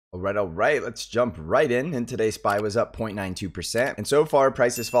All right, let's jump right in. And today's SPY was up 0.92%. And so far,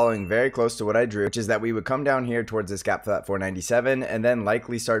 price is following very close to what I drew, which is that we would come down here towards this gap at 497 and then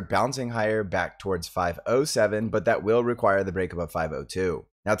likely start bouncing higher back towards 507, but that will require the break above 502.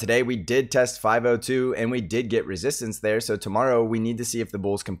 Now today we did test 502 and we did get resistance there. So tomorrow we need to see if the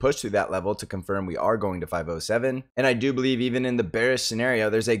bulls can push through that level to confirm we are going to 507. And I do believe even in the bearish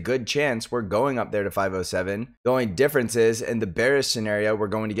scenario, there's a good chance we're going up there to 507. The only difference is in the bearish scenario, we're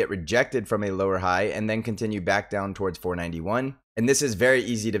going to get rejected from a lower high and then continue back down towards 491. And this is very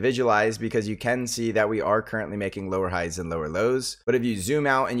easy to visualize because you can see that we are currently making lower highs and lower lows. But if you zoom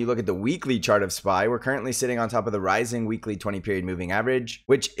out and you look at the weekly chart of SPY, we're currently sitting on top of the rising weekly 20-period moving average,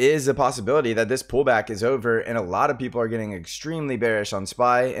 which is a possibility that this pullback is over. And a lot of people are getting extremely bearish on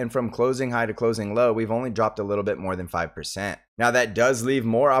SPY. And from closing high to closing low, we've only dropped a little bit more than 5%. Now that does leave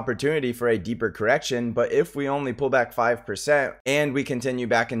more opportunity for a deeper correction, but if we only pull back 5% and we continue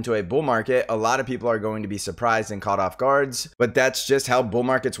back into a bull market, a lot of people are going to be surprised and caught off guards, but that's just how bull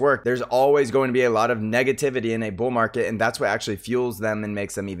markets work. There's always going to be a lot of negativity in a bull market, and that's what actually fuels them and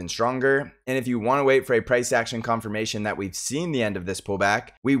makes them even stronger. And if you want to wait for a price action confirmation that we've seen the end of this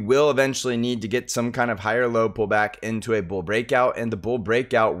pullback, we will eventually need to get some kind of higher low pullback into a bull breakout, and the bull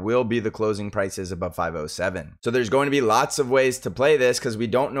breakout will be the closing prices above 507. So there's going to be lots of ways to play this because we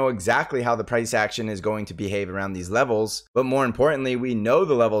don't know exactly how the price action is going to behave around these levels, but more importantly, we know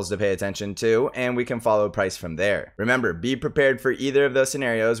the levels to pay attention to and we can follow price from there. Remember, be prepared for either of those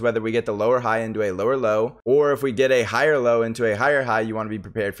scenarios, whether we get the lower high into a lower low, or if we get a higher low into a higher high, you want to be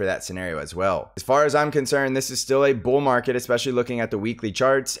prepared for that scenario as well. As far as I'm concerned, this is still a bull market, especially looking at the weekly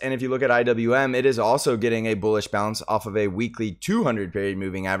charts. And if you look at IWM, it is also getting a bullish bounce off of a weekly 200-period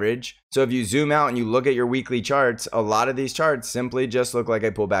moving average. So if you zoom out and you look at your weekly charts, a lot of these charts simply just look like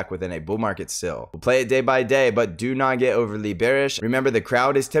a pullback within a bull market still. We'll play it day by day, but do not get overly bearish. Remember, the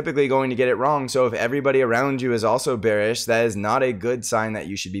crowd is typically going to get it wrong. So if everybody around you is also bearish, that is not a good sign that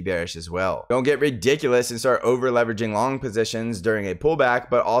you should be bearish as well. Don't get ridiculous and start over leveraging long positions during a pullback,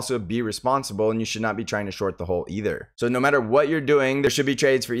 but also be responsible, and you should not be trying to short the whole either. So no matter what you're doing, there should be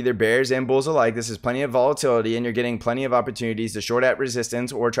trades for either bears and bulls alike. This is plenty of volatility and you're getting plenty of opportunities to short at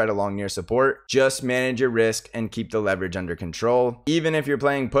resistance or try to long near support. Just manage your risk and keep the leverage under control. Even if you're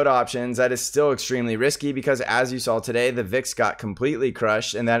playing put options, that is still extremely risky because as you saw today, the VIX got completely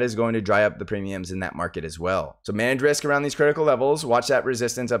crushed and that is going to dry up the premiums in that market as well. So manage risk around these critical levels. Watch that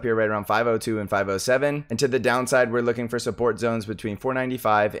resistance up here right around 502 and 507. And to the downside, we're looking for support zones between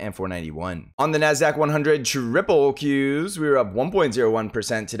 495 and 491. On the NASDAQ 100 triple Qs, we were up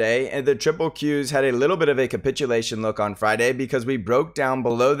 1.01% today, and the triple Qs had a little bit of a capitulation look on Friday because we broke down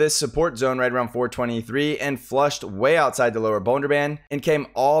below this support zone right around 423 and flushed way outside the lower Bollinger Band and came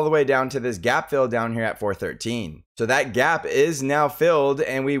all the way down to this gap fill down here at 413. So that gap is now filled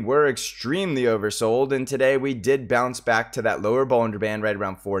and we were extremely oversold, and today we did bounce back to that lower Bollinger Band right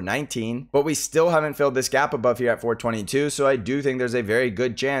around 419, but we still haven't filled this gap above here at 422. So I do think there's a very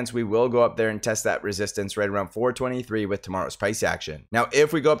good chance we will go up there and test that resistance right around 423 with tomorrow's price action. Now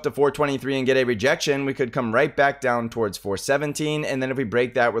if we go up to 423 and get a rejection, we could come right back down towards 417, and then if we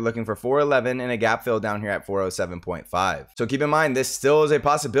break that, we're looking for 411 and a gap fill down here at 407.5. So keep in mind, this still is a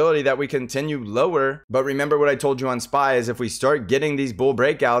possibility that we continue lower, but remember what I told you on SPY is if we start getting these bull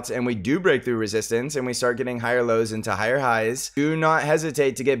breakouts and we do break through resistance and we start getting higher lows into higher highs, do not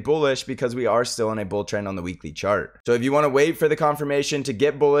hesitate to get bullish because we are still in a bull trend on the weekly chart. So if you want to wait for the confirmation to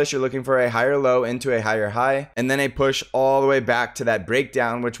get bullish, you're looking for a higher low into a higher high and then a push all the way back to that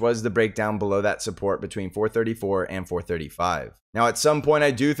breakdown, which was the breakdown below that support between 434 and 435. Now at some point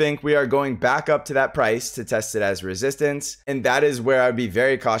I do think we are going back up to that price to test it as resistance, and that is where I'd be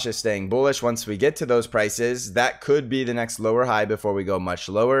very cautious staying bullish. Once we get to those prices, that could be the next lower high before we go much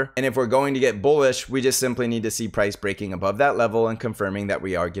lower. And if we're going to get bullish, we just simply need to see price breaking above that level and confirming that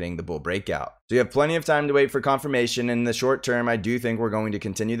we are getting the bull breakout. So you have plenty of time to wait for confirmation. In the short term, I do think we're going to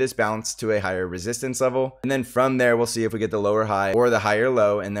continue this bounce to a higher resistance level, and then from there we'll see if we get the lower high or the higher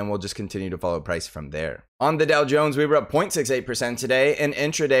low, and then we'll just continue to follow price from there. On the Dow Jones, we were up 0.68% today, and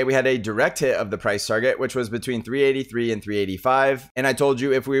intraday we had a direct hit of the price target, which was between 383 and 385. And I told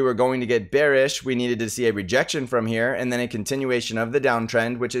you if we were going to get bearish, we needed to see a rejection from here and then a continuation of the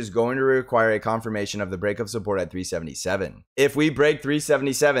downtrend, which is going to require a confirmation of the break of support at 377. If we break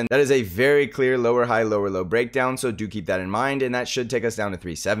 377, that is a very clear lower high, lower low breakdown, so do keep that in mind, and that should take us down to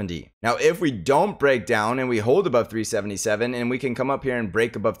 370. Now, if we don't break down and we hold above 377 and we can come up here and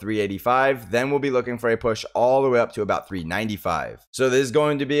break above 385, then we'll be looking for a push all the way up to about 395. 385. So this is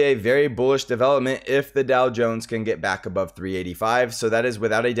going to be a very bullish development if the Dow Jones can get back above 385. So that is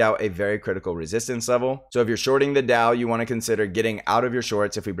without a doubt a very critical resistance level. So if you're shorting the Dow, you want to consider getting out of your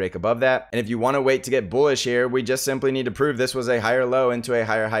shorts if we break above that. And if you want to wait to get bullish here, we just simply need to prove this was a higher low into a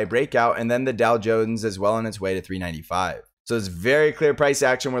higher high breakout, and then the Dow Jones is well on its way to 395. So it's very clear price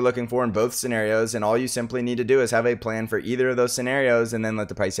action we're looking for in both scenarios, and all you simply need to do is have a plan for either of those scenarios and then let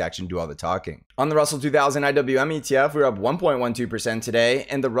the price action do all the talking. On the Russell 2000 IWM ETF, we were up 1.12% today,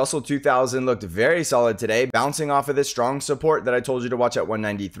 and the Russell 2000 looked very solid today, bouncing off of this strong support that I told you to watch at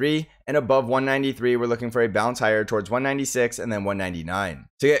 193, and above 193 we're looking for a bounce higher towards 196 and then 199.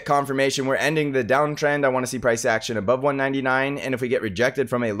 To get confirmation we're ending the downtrend, I want to see price action above 199, and if we get rejected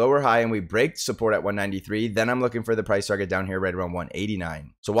from a lower high and we break support at 193, then I'm looking for the price target down here right around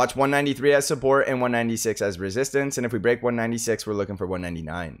 189. So watch 193 as support and 196 as resistance, and if we break 196 we're looking for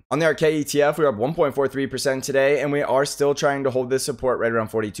 199. On the ARKK ETF, we're up 1.43% today, and we are still trying to hold this support right around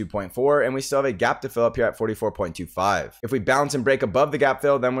 42.4, and we still have a gap to fill up here at 44.25. If we bounce and break above the gap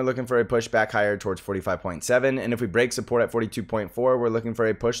fill, then we're looking for a push back higher towards 45.7, and if we break support at 42.4, we're looking for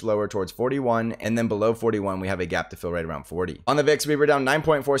a push lower towards 41, and then below 41 we have a gap to fill right around 40. On the VIX, we were down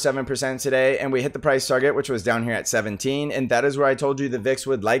 9.47% today, and we hit the price target, which was down here at 17, and that is where I told you the VIX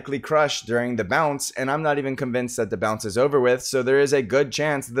would likely crush during the bounce, and I'm not even convinced that the bounce is over with, so there is a good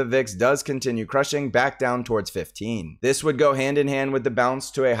chance the VIX does continue crushing back down towards 15. This would go hand in hand with the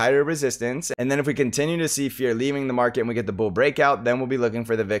bounce to a higher resistance, and then if we continue to see fear leaving the market and we get the bull breakout, then we'll be looking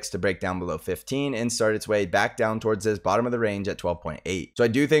for the VIX to break down below 15 and start its way back down towards this bottom of the range at 12.8. So I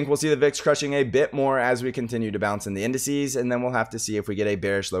do think we'll see the VIX crushing a bit more as we continue to bounce in the indices, and then we'll have to see if we get a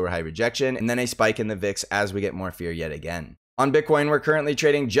bearish lower high rejection and then a spike in the VIX as we get more fear yet again. On Bitcoin, we're currently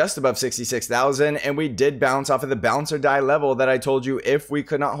trading just above 66,000, and we did bounce off of the bounce or die level that I told you if we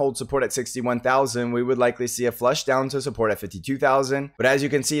could not hold support at 61,000, we would likely see a flush down to support at 52,000. But as you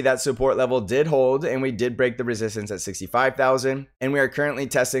can see, that support level did hold, and we did break the resistance at 65,000, and we are currently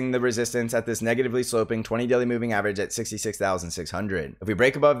testing the resistance at this negatively sloping 20 daily moving average at 66,600. If we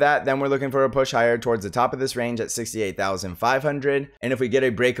break above that, then we're looking for a push higher towards the top of this range at 68,500, and if we get a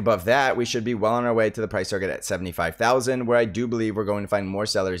break above that, we should be well on our way to the price target at 75,000, where I do believe we're going to find more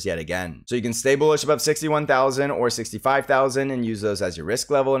sellers yet again. So you can stay bullish above 61,000 or 65,000 and use those as your risk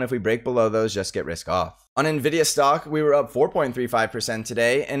level, and if we break below those, just get risk off. On Nvidia stock, we were up 4.35%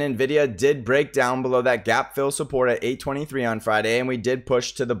 today, and Nvidia did break down below that gap fill support at 823 on Friday, and we did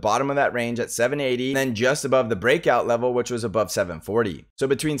push to the bottom of that range at 780, then just above the breakout level, which was above 740. So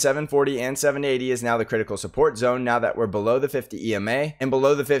between 740 and 780 is now the critical support zone now that we're below the 50 EMA, and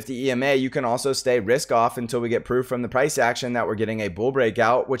below the 50 EMA, you can also stay risk off until we get proof from the price action that we're getting a bull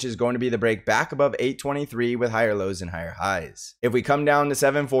breakout, which is going to be the break back above 823 with higher lows and higher highs. If we come down to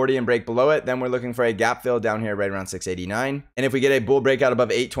 740 and break below it, then we're looking for a gap fill down here right around 689, and if we get a bull breakout above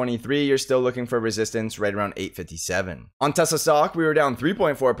 823, you're still looking for resistance right around 857. On Tesla stock, we were down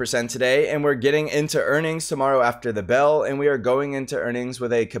 3.4% today, and we're getting into earnings tomorrow after the bell, and we are going into earnings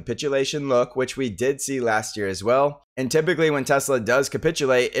with a capitulation look, which we did see last year as well. And typically when Tesla does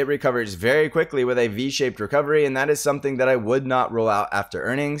capitulate, it recovers very quickly with a V-shaped recovery, and that is something that I would not rule out after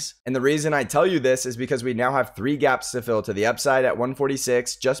earnings. And the reason I tell you this is because we now have 3 gaps to fill to the upside at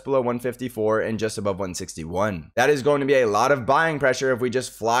 146, just below 154, and just above 161. That is going to be a lot of buying pressure if we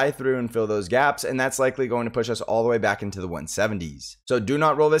just fly through and fill those gaps, and that's likely going to push us all the way back into the 170s. So do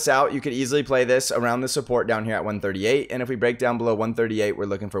not roll this out. You could easily play this around the support down here at 138, and if we break down below 138, we're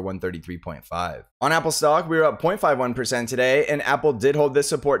looking for 133.5. On Apple stock, we were up 0.51% today, and Apple did hold this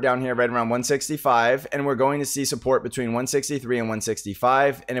support down here right around 165, and we're going to see support between 163 and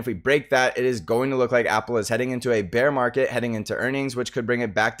 165, and if we break that, it is going to look like Apple is heading into a bear market heading into earnings, which could bring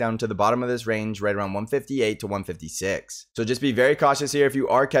it back down to the bottom of this range right around 158 to 156. So just be very cautious here if you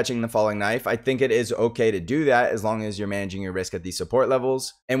are catching the falling knife. I think it is okay to do that as long as you're managing your risk at these support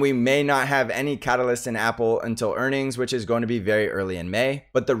levels, and we may not have any catalyst in Apple until earnings, which is going to be very early in May,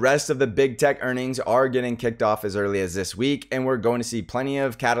 but the rest of the big tech earnings are getting kicked off as early as this week, and we're going to see plenty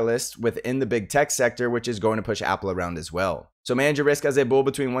of catalysts within the big tech sector, which is going to push Apple around as well. So manage your risk as a bull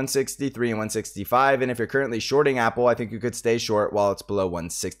between 163 and 165, and if you're currently shorting Apple, I think you could stay short while it's below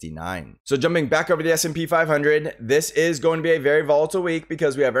 169. So jumping back over to the S&P 500, this is going to be a very volatile week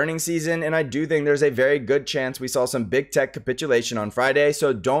because we have earnings season, and I do think there's a very good chance we saw some big tech capitulation on Friday,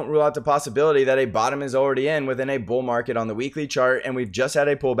 so don't rule out the possibility that a bottom is already in within a bull market on the weekly chart, and we've just had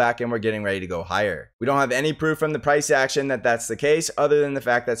a pullback and we're getting ready to go higher. We don't have any proof from the price action that that's the case other than the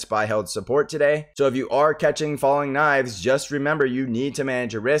fact that SPY held support today. So if you are catching falling knives, just just remember you need to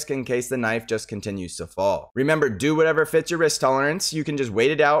manage your risk in case the knife just continues to fall. Remember, do whatever fits your risk tolerance. You can just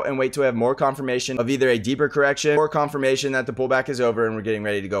wait it out and wait to have more confirmation of either a deeper correction or confirmation that the pullback is over and we're getting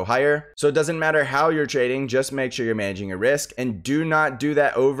ready to go higher. So it doesn't matter how you're trading, just make sure you're managing your risk, and do not do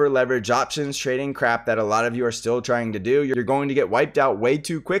that over leverage options trading crap that a lot of you are still trying to do. You're going to get wiped out way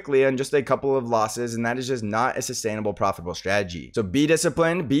too quickly on just a couple of losses, and that is just not a sustainable, profitable strategy. So be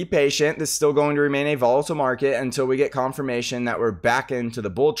disciplined, be patient. This is still going to remain a volatile market until we get confirmation that we're back into the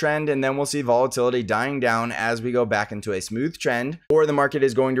bull trend, and then we'll see volatility dying down as we go back into a smooth trend, or the market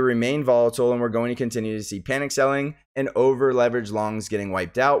is going to remain volatile and we're going to continue to see panic selling and over leveraged longs getting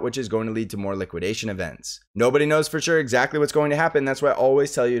wiped out, which is going to lead to more liquidation events. Nobody knows for sure exactly what's going to happen. That's why I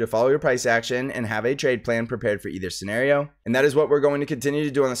always tell you to follow your price action and have a trade plan prepared for either scenario. And that is what we're going to continue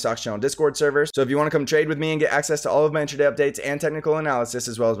to do on the Stocks Channel Discord server. So if you want to come trade with me and get access to all of my intraday updates and technical analysis,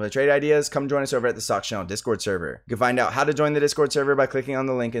 as well as my trade ideas, come join us over at the Stocks Channel Discord server. You can find out how to join the Discord server by clicking on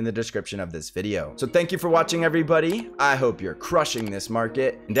the link in the description of this video. So thank you for watching, everybody. I hope you're crushing this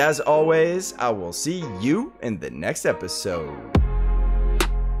market. And as always, I will see you in the next episode.